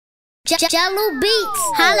Jello Beats,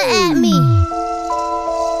 holla at me.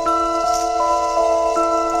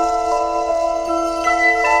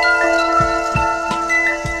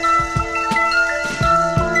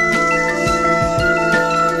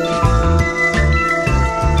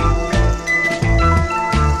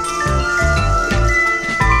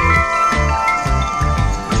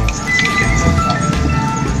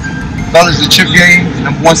 Fellas, the chip game,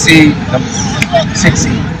 number 1 seed, number 6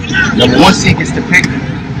 seed. Number 1 seed gets to pick.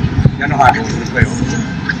 Y'all know how it goes this way.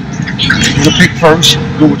 You can pick first,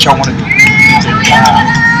 do what y'all want to do.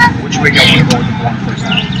 Which way y'all want to go with the ball the first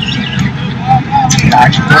time?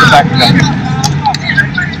 Actually, quarterback is up.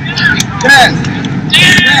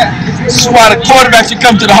 Yeah. This is why the quarterback should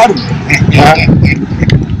come to the huddle.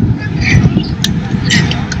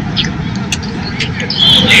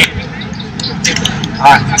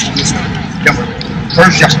 Alright,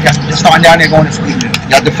 first, you're starting down there going to school.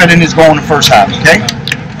 Y'all defending is going the first half, okay?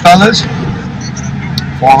 Fellas,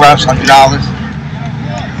 4 reps, $100.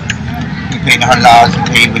 He paid $100, he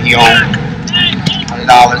paid what he owed.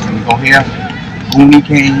 $100, and we go here. Goonie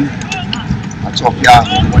came. I talk y'all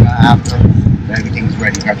when after. Everything's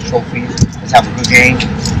ready. Got the trophies. Let's have a good game.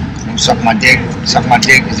 Don't suck my dick. Suck my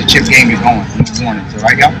dick. It's a chip game, you're going. You want it,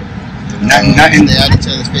 alright, y'all? Nothing. They had each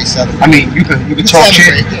other's face up. I mean, you can talk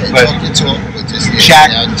shit, but Shaq,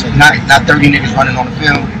 not 30 niggas running on the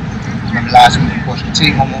field. Remember last week we pushed the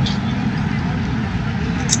team almost.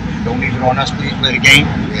 Don't leave it on us, please. Play the game.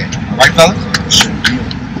 All right, fellas?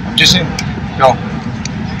 I'm just saying. Go.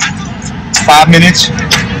 5 minutes.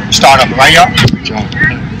 Start up, right, y'all?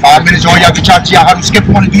 5 minutes. All y'all can talk to y'all huddle. Skip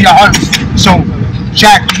one and do your huddles. So,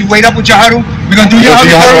 Jack, you wait up with your huddle. We're gonna do your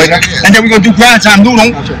huddle first, and then we're gonna do grind time.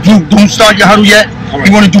 Don't start your huddle yet.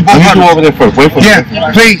 We want to do both huddles. Over there first. Wait for me.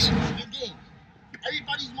 Please.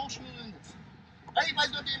 Everybody's emotional in this.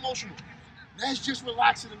 Everybody's gonna be emotional. Let's just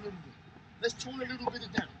relax it a little bit. Let's tone a little bit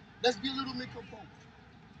down. Let's be a little bit composed.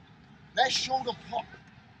 Let's show the park.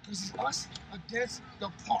 This is us against the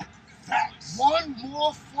park. Facts. One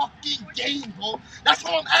more fucking game, bro. That's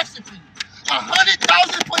all I'm asking for you.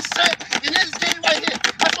 100,000% in this game right here.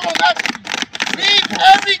 That's all I'm asking for you. Leave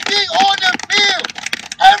everything on the field.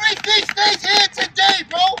 Everything stays here today,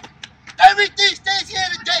 bro. Everything stays here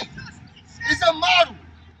today. It's a model.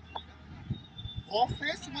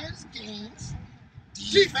 Offense wins games.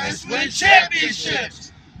 Defense wins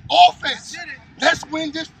championships. Offense, let's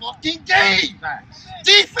win this fucking game.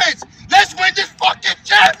 Defense, let's win this fucking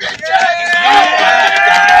championship.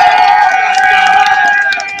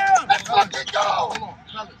 Let's fucking go. Hold on,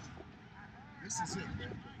 fellas. This is it,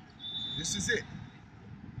 man. This is it.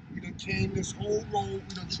 We done came this whole road.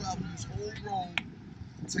 We done traveled this whole road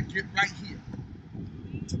to get right here.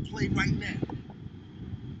 To play right now.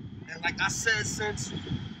 And like I said, since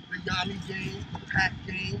the Yami game, the Pack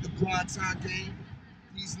game, the grind time game,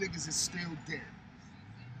 these niggas is still dead.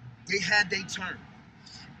 They had their turn.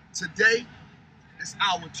 Today, it's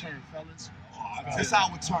our turn, fellas. It's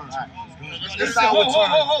our turn. It's our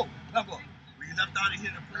turn. Remember, we left out of here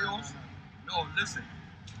in the playoffs. No, listen.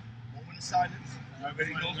 Moment of silence.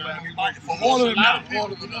 Everybody knows for everybody. For all of them now. For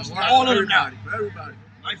all of them now. For all of them now. For everybody.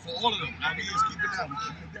 Right, for all of them. Now we just keep it down. We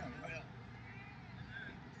keep it down. Right?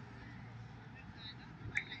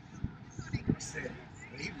 I said,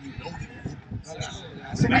 maybe we know it.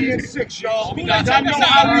 3 and 6, y'all. We got to know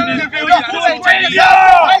how we give it up.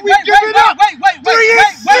 We give it up.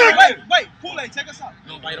 Wait. Kool-Aid, check us out.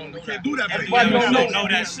 Nobody don't know that. Can't do that. Everybody don't know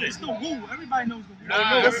that shit. It's the woo. Everybody knows the woo.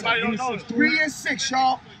 Everybody don't know. 3 and 6,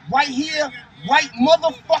 y'all. Right here, right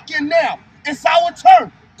motherfucking now. It's our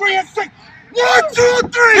turn. 3 and 6. 1, 2,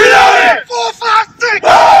 3. 4, 5, 6.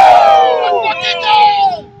 Let's fucking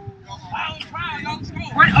go.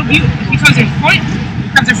 Front of you, he comes in front.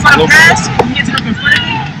 Comes in front of pass, he hands it up in front of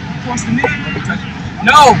him, across the middle.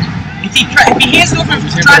 No, if he hands it up in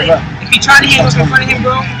front of him, if he try to hand it up in front of him,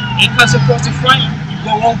 bro, and he cuts across the front, you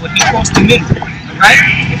go over, he cross the middle, right?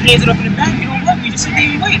 If he hands it up in the back, you don't look, you just sit there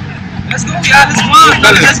and wait. Let's go, y'all, let's grind,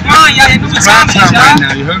 let's grind, y'all. You know what time it is, y'all.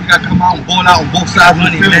 Now, you heard we gotta come out and ball out on both sides of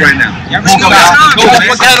the field right now. Y'all ready to go, y'all? Go,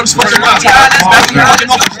 let's get them fucking out. Y'all, let's back in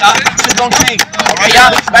the office, y'all. Shit don't change. Alright,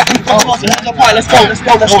 y'all, back in the office, hands up high. Let's go. Let's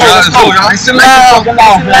go, y'all. It's loud,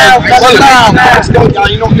 let's go,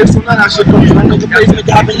 y'all. You don't get some of that shit from you. That nigga basement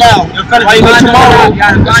dropping now. Right now, tomorrow.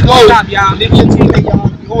 Let's go. Y'all, live your team,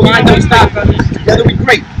 y'all. Grind don't stop, fellas. Together we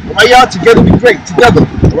great. Alright, y'all, together we great. Together.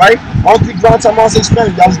 Alright? All 3 grind time on 6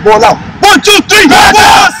 minutes. Y'all just ball out. 1, 2, 3, 4,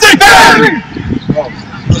 6, 7.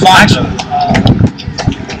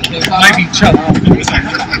 Might be Chuck.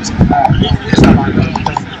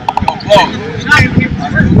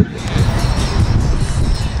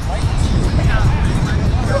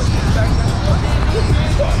 Yo,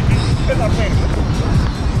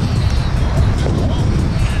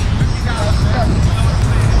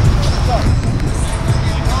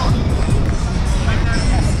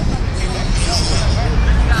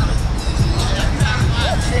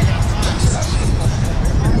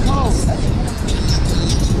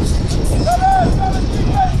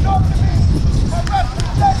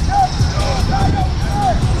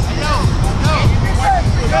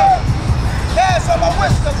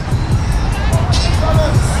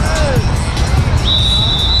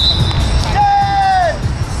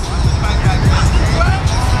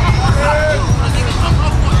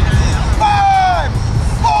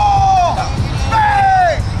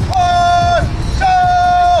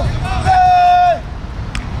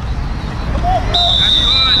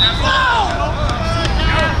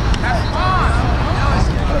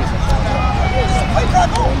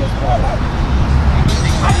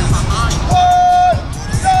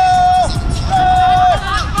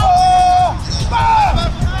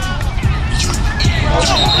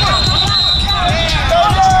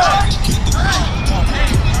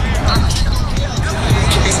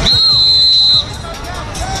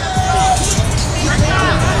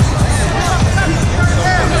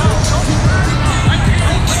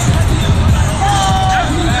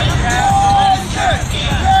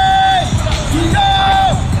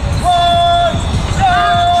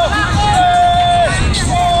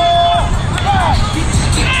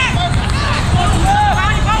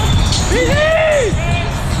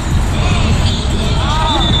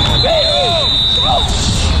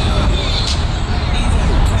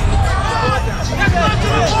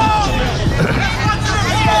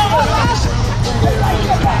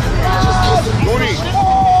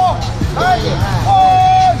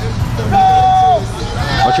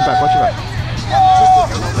 Watch your back, watch your back.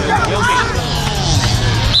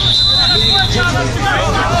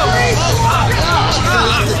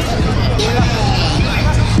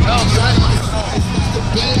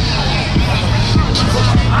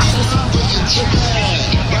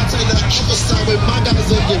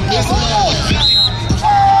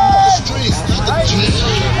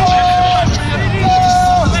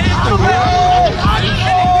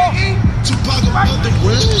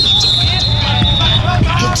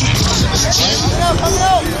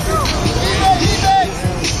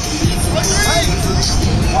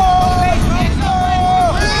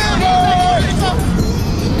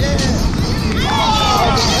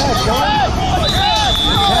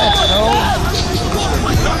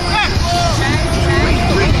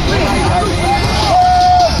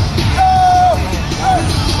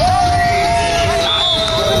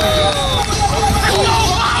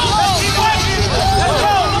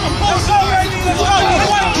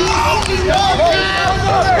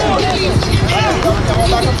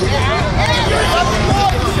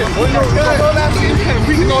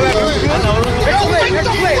 We can go that way. Next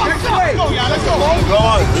play. Go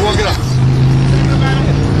on. We won't get up.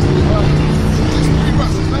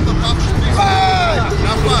 5,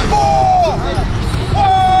 4,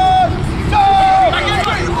 5,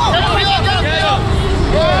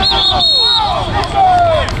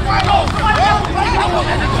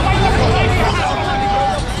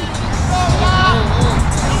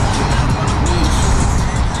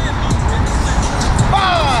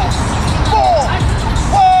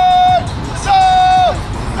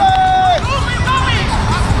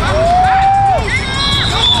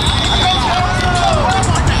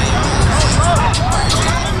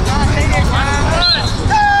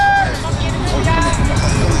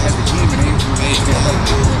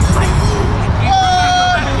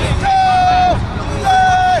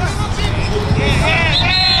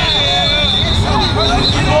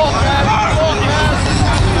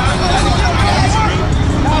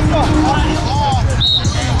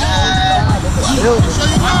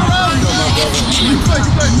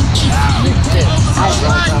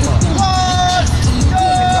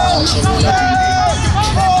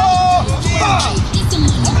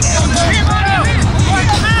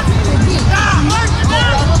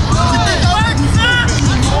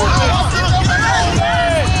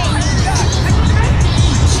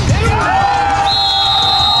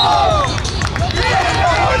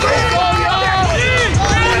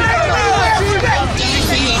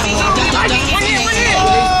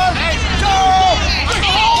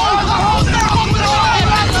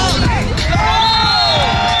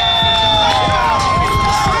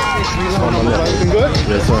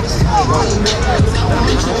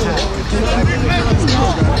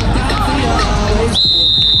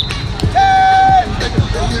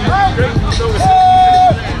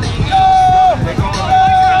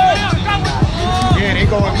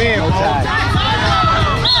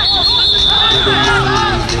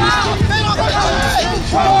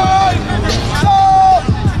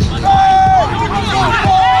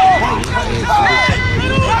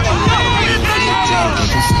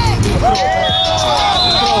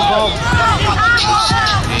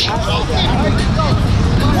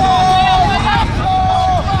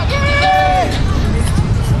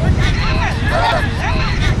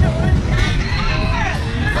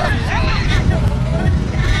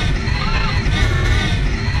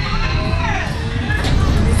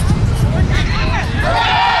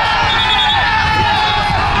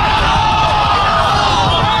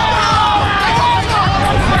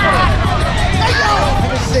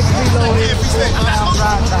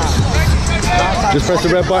 Just press the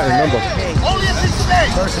red button, remember.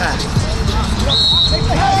 First half.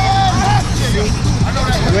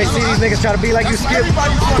 You ain't see these niggas try to be like you, Skip?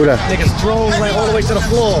 Who that? Niggas thrown like all the way to the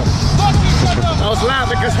floor. I was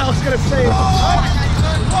laughing because I was gonna say it.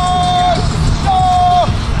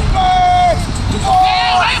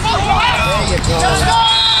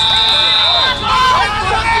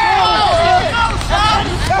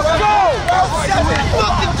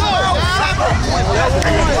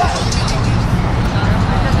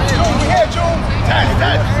 There you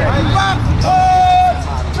go.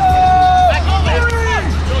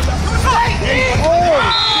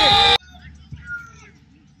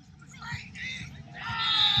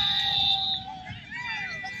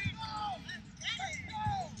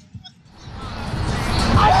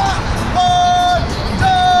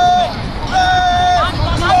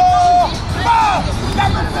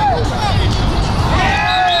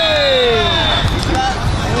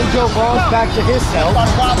 Joe Ball's back to his self.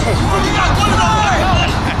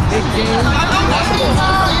 Big game.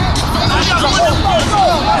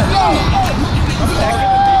 Second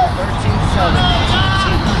would be 13-7.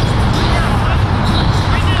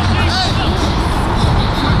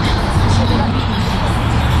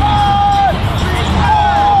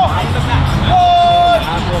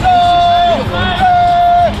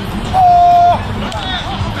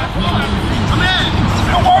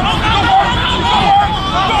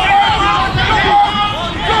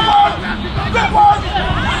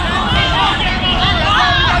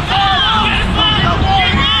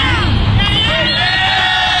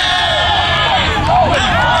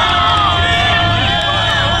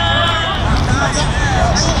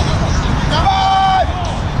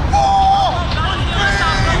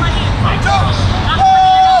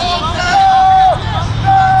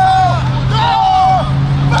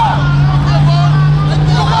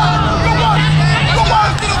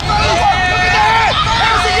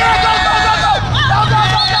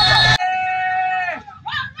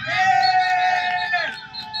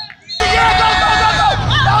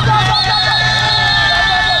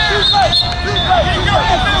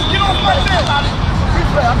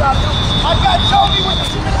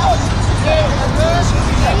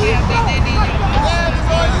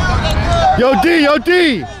 Yo D, yo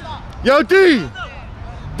D, yo D,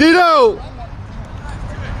 Dino,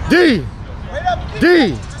 D,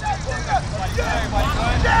 D.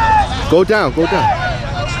 Go down, go down.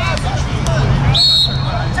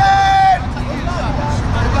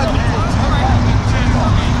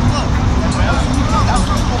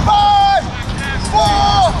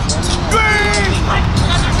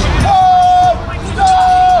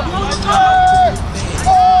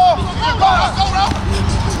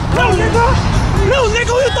 No,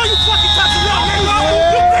 nigga, who you thought you fucking talking about, nigga?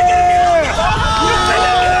 You thinking of me, nigga? You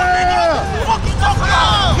thinking of me, nigga? What you talking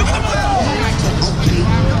about? You come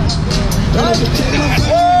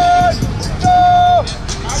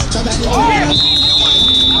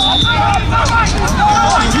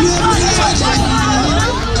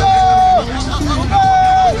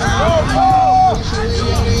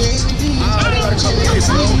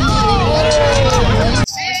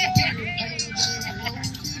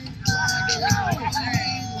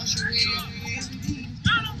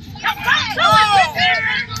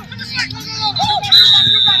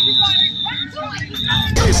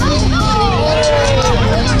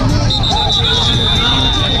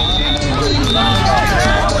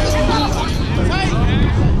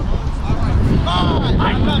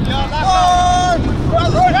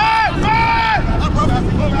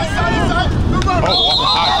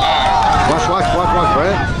Watch,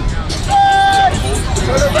 Brad.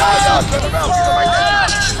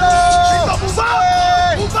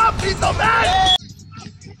 Move up, Pito, man!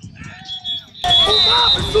 Move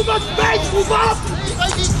up, it's too much space, move up!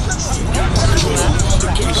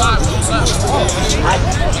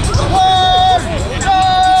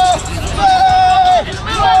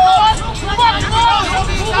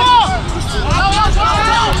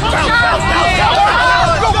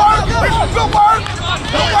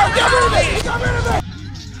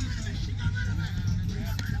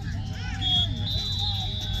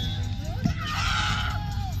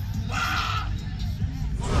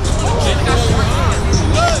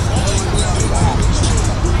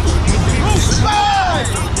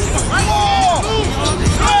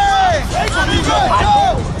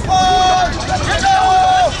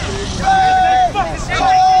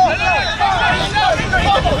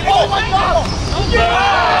 Oh my God!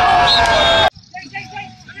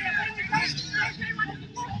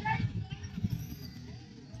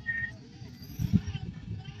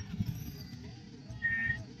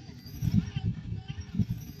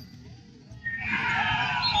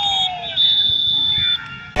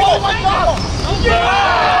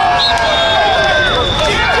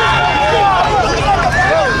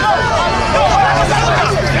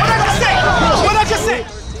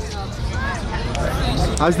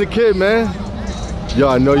 How's the kid, man? Yo,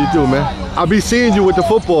 I know you do, man. I'll be seeing you with the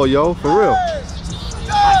football, yo, for real.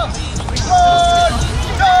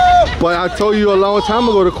 But I told you a long time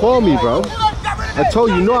ago to call me, bro. I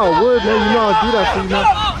told you, you know I would, man. You know I'll do that for you, man.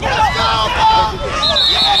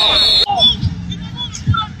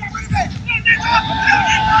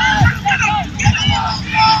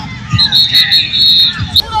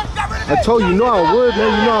 I told you, you know I would,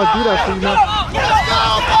 man. You know I'll do that for you, man.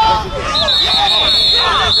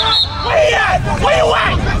 Where you at? Where you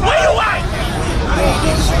at? Where you at?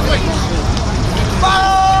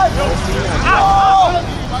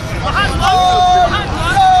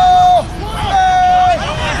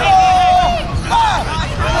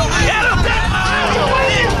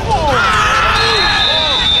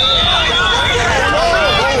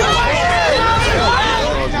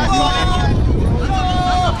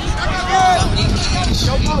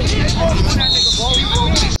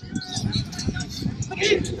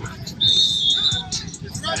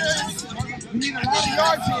 We need a lot of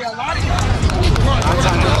yards here, a lot of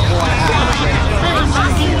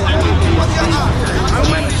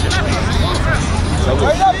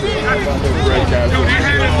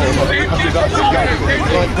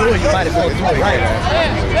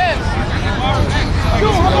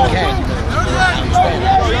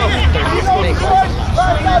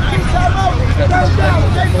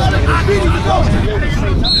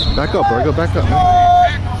Back up, Burger, back up, man.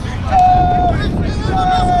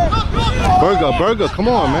 Burger, come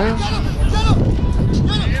on, man.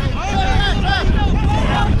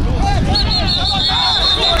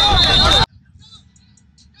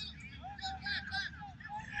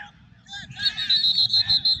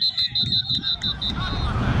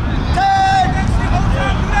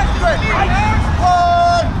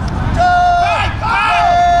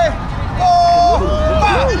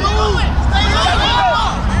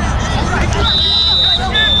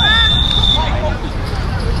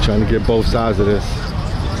 Trying to get both sides of this.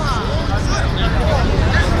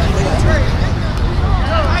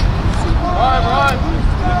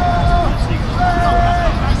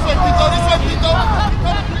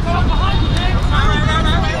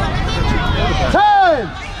 Ten,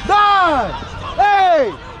 9,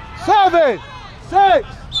 8, 7, 6,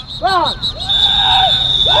 5.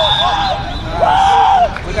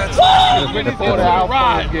 We got time. We're before the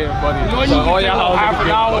ride again, buddy. You know, so all y'all half an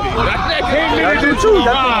hour. That's the truth.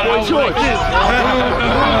 That's boy George.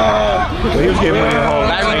 He was getting money home.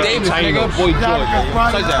 Not even Davis, nigga. Boy George.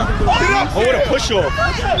 Touchdown. Oh, what a push off.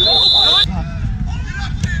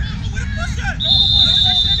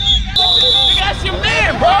 That's your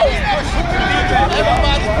man, bro.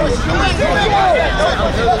 Everybody push.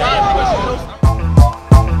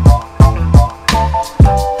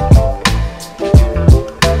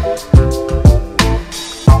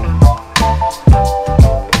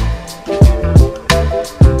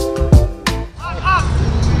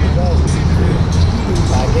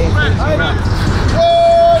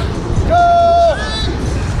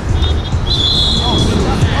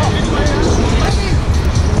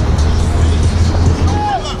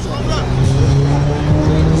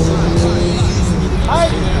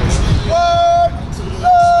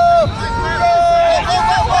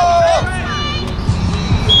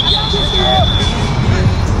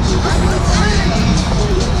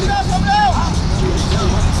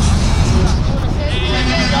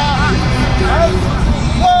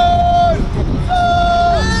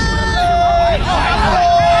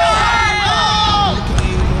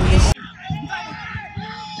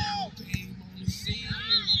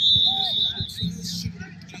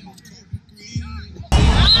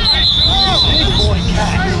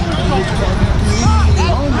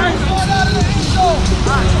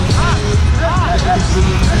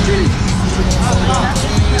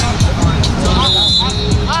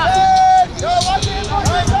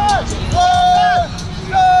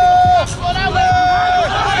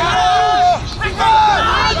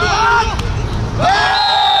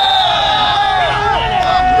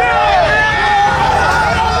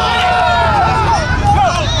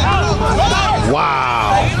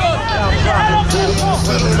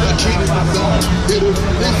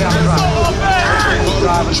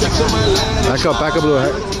 Back up a little.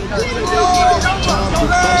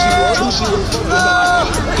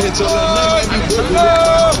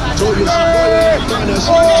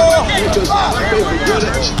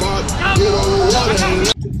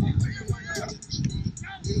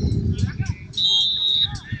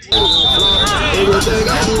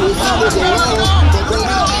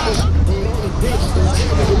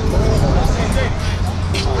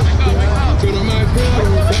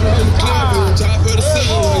 Top of the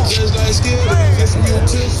ceiling, just like skill.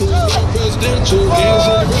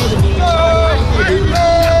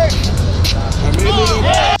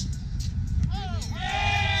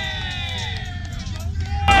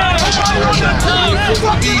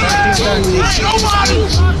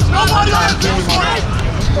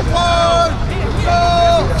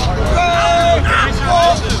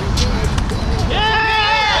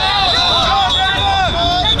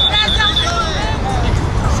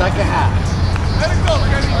 Second half. Let it go,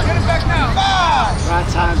 Kenny. Get it back now. 5, Right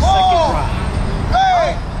time, 4, second drive.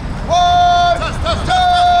 8, 1, 2,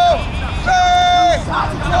 3,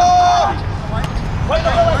 4.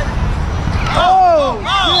 Oh,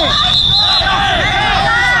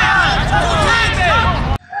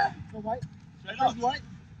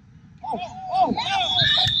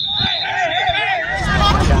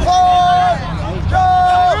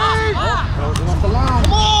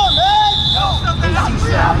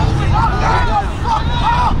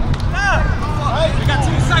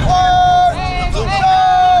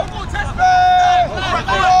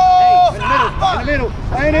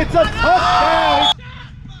 and it's a touchdown.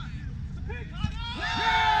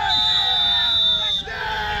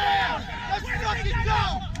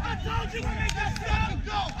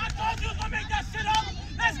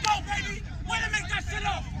 Let's go, baby. Way to make that shit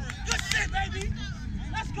up. Good shit, baby.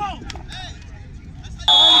 Let's go.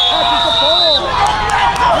 Touches the ball.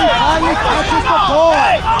 He finally touches the ball.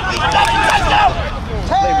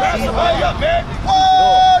 Hurry up, man.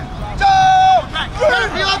 1, 2,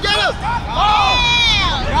 3. You don't get him.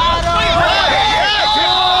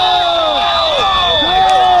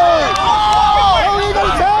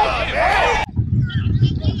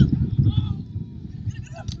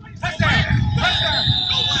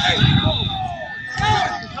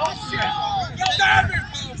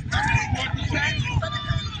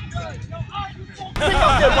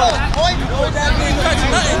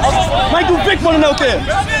 Michael Vick running out there.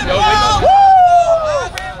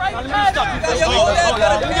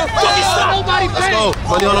 Let's go.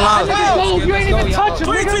 Money on the line. You ain't even touching,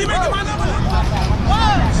 nigga.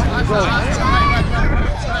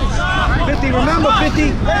 50, remember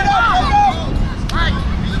 50.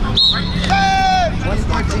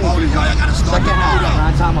 113. Second half.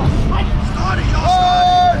 Nine time up.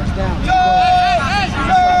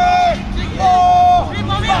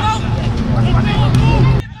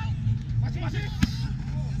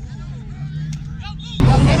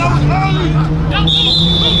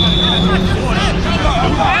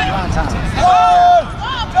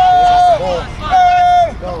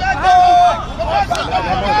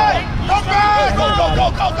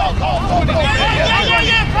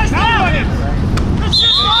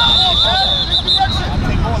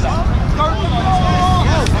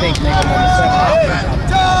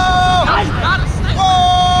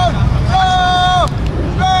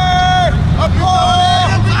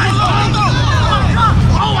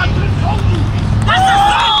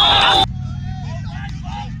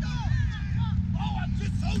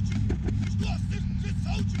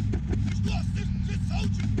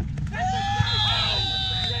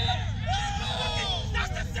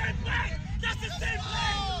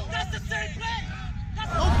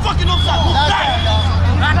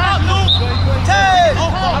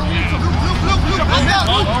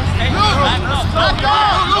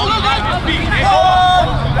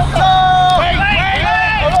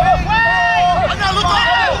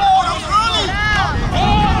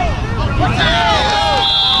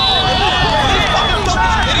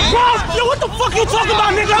 You talking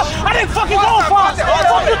about, nigga? I didn't fucking go for it. What the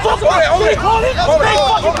fuck you talking about? They ain't call it? They ain't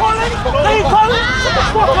fucking call it? They ain't call it? Shut the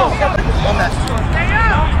fuck up.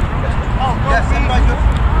 Yes, everybody good.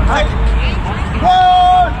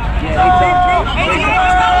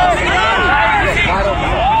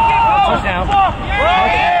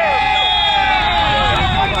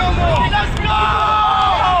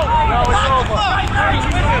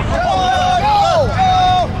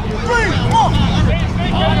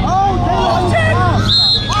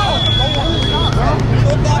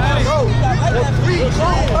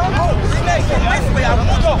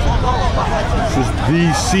 This is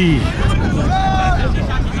DC.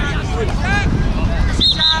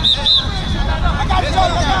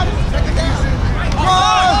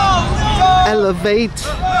 Elevate.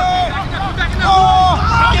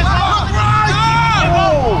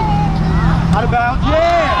 Out of bounds.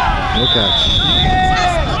 Yeah. No catch.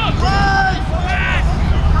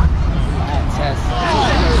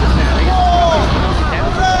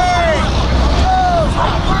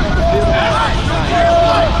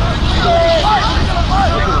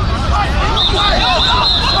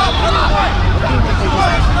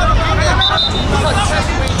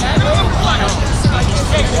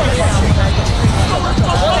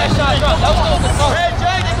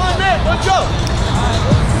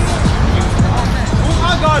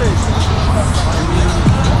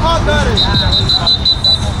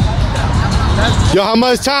 Yo, how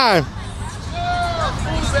much time?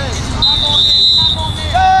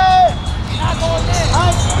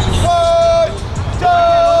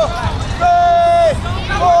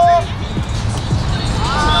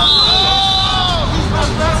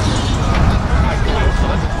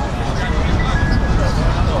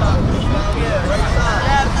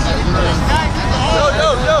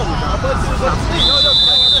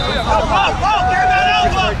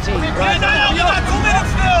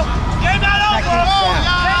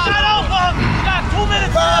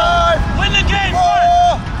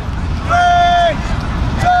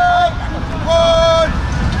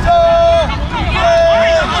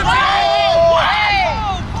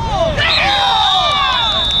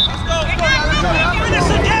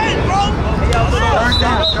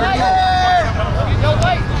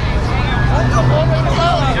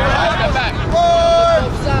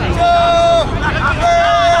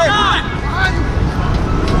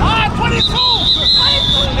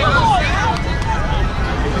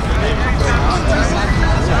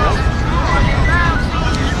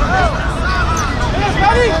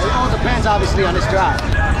 Depends obviously on this drive.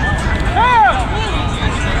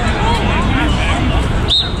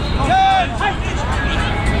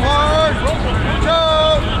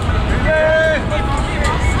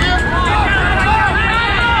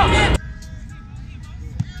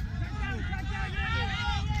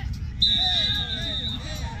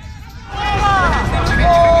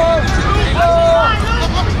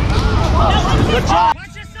 Good job.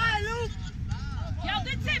 Watch your side, Luke. Yo,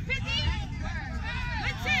 good tip, Pizzy.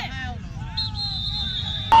 Good tip.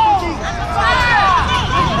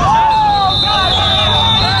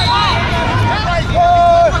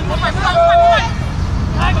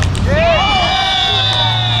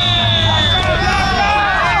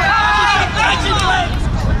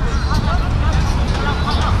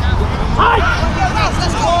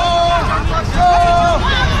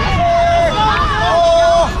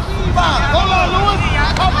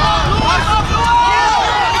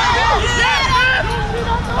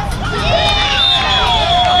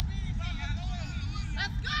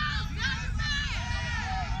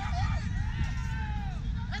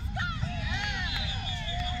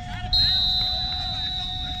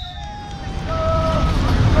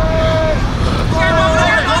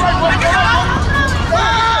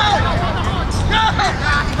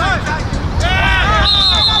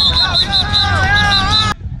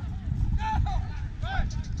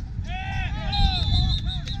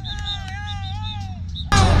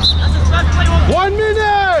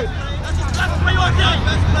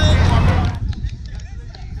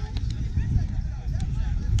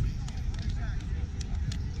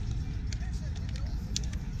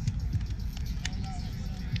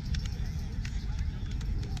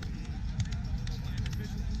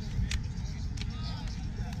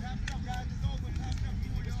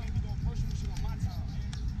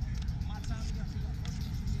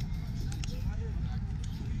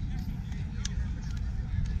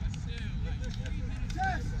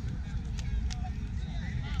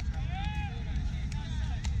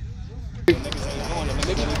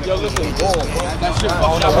 Yo, listen, that shit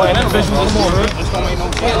fucked up. That vision was more.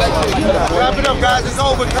 Clap it up, guys. It's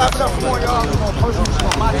over. Clap it up. Come on, y'all.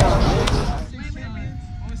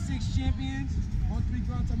 6 champions. On 3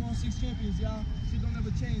 ground time on 6 champions, y'all. Shit don't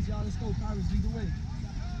ever change, y'all. Let's go, Pirates. Lead the way.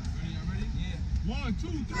 Ready? Yeah. 1,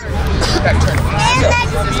 2, 3.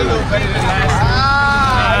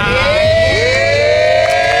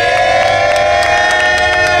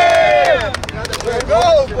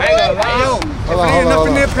 Ain't enough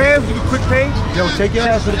in their pants, do a quick page. Yo, take your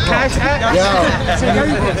ass to the cash app. Yo,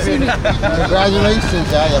 congratulations,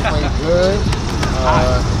 y'all. Y'all played good.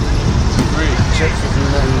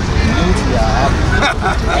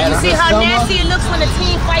 You see how nasty it looks when the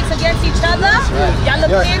team fights against each other? Y'all look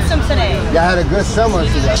handsome today. Y'all had a good summer,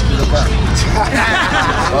 so y'all should look up.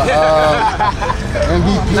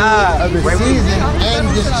 MVP of the season and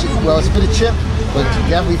this chip. Well, it's for the chip, but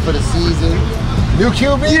definitely for the season. New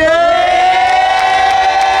QB.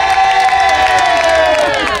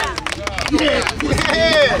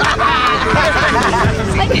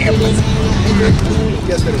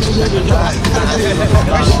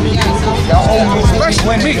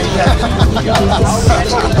 Especially me. That's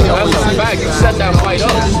a fact. You set that fight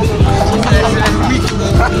up.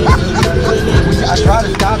 I tried to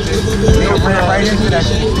stop it. They ran right into that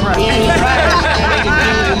shit.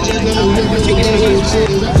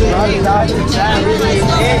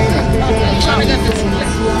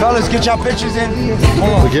 Fellas, get your pictures in.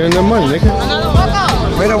 We're getting the money, nigga.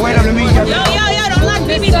 Wait on the meet. Yo, don't like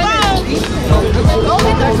BB's phone.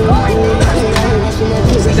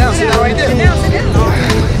 Sit down right there.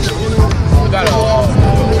 We got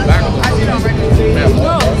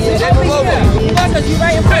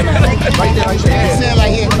right there.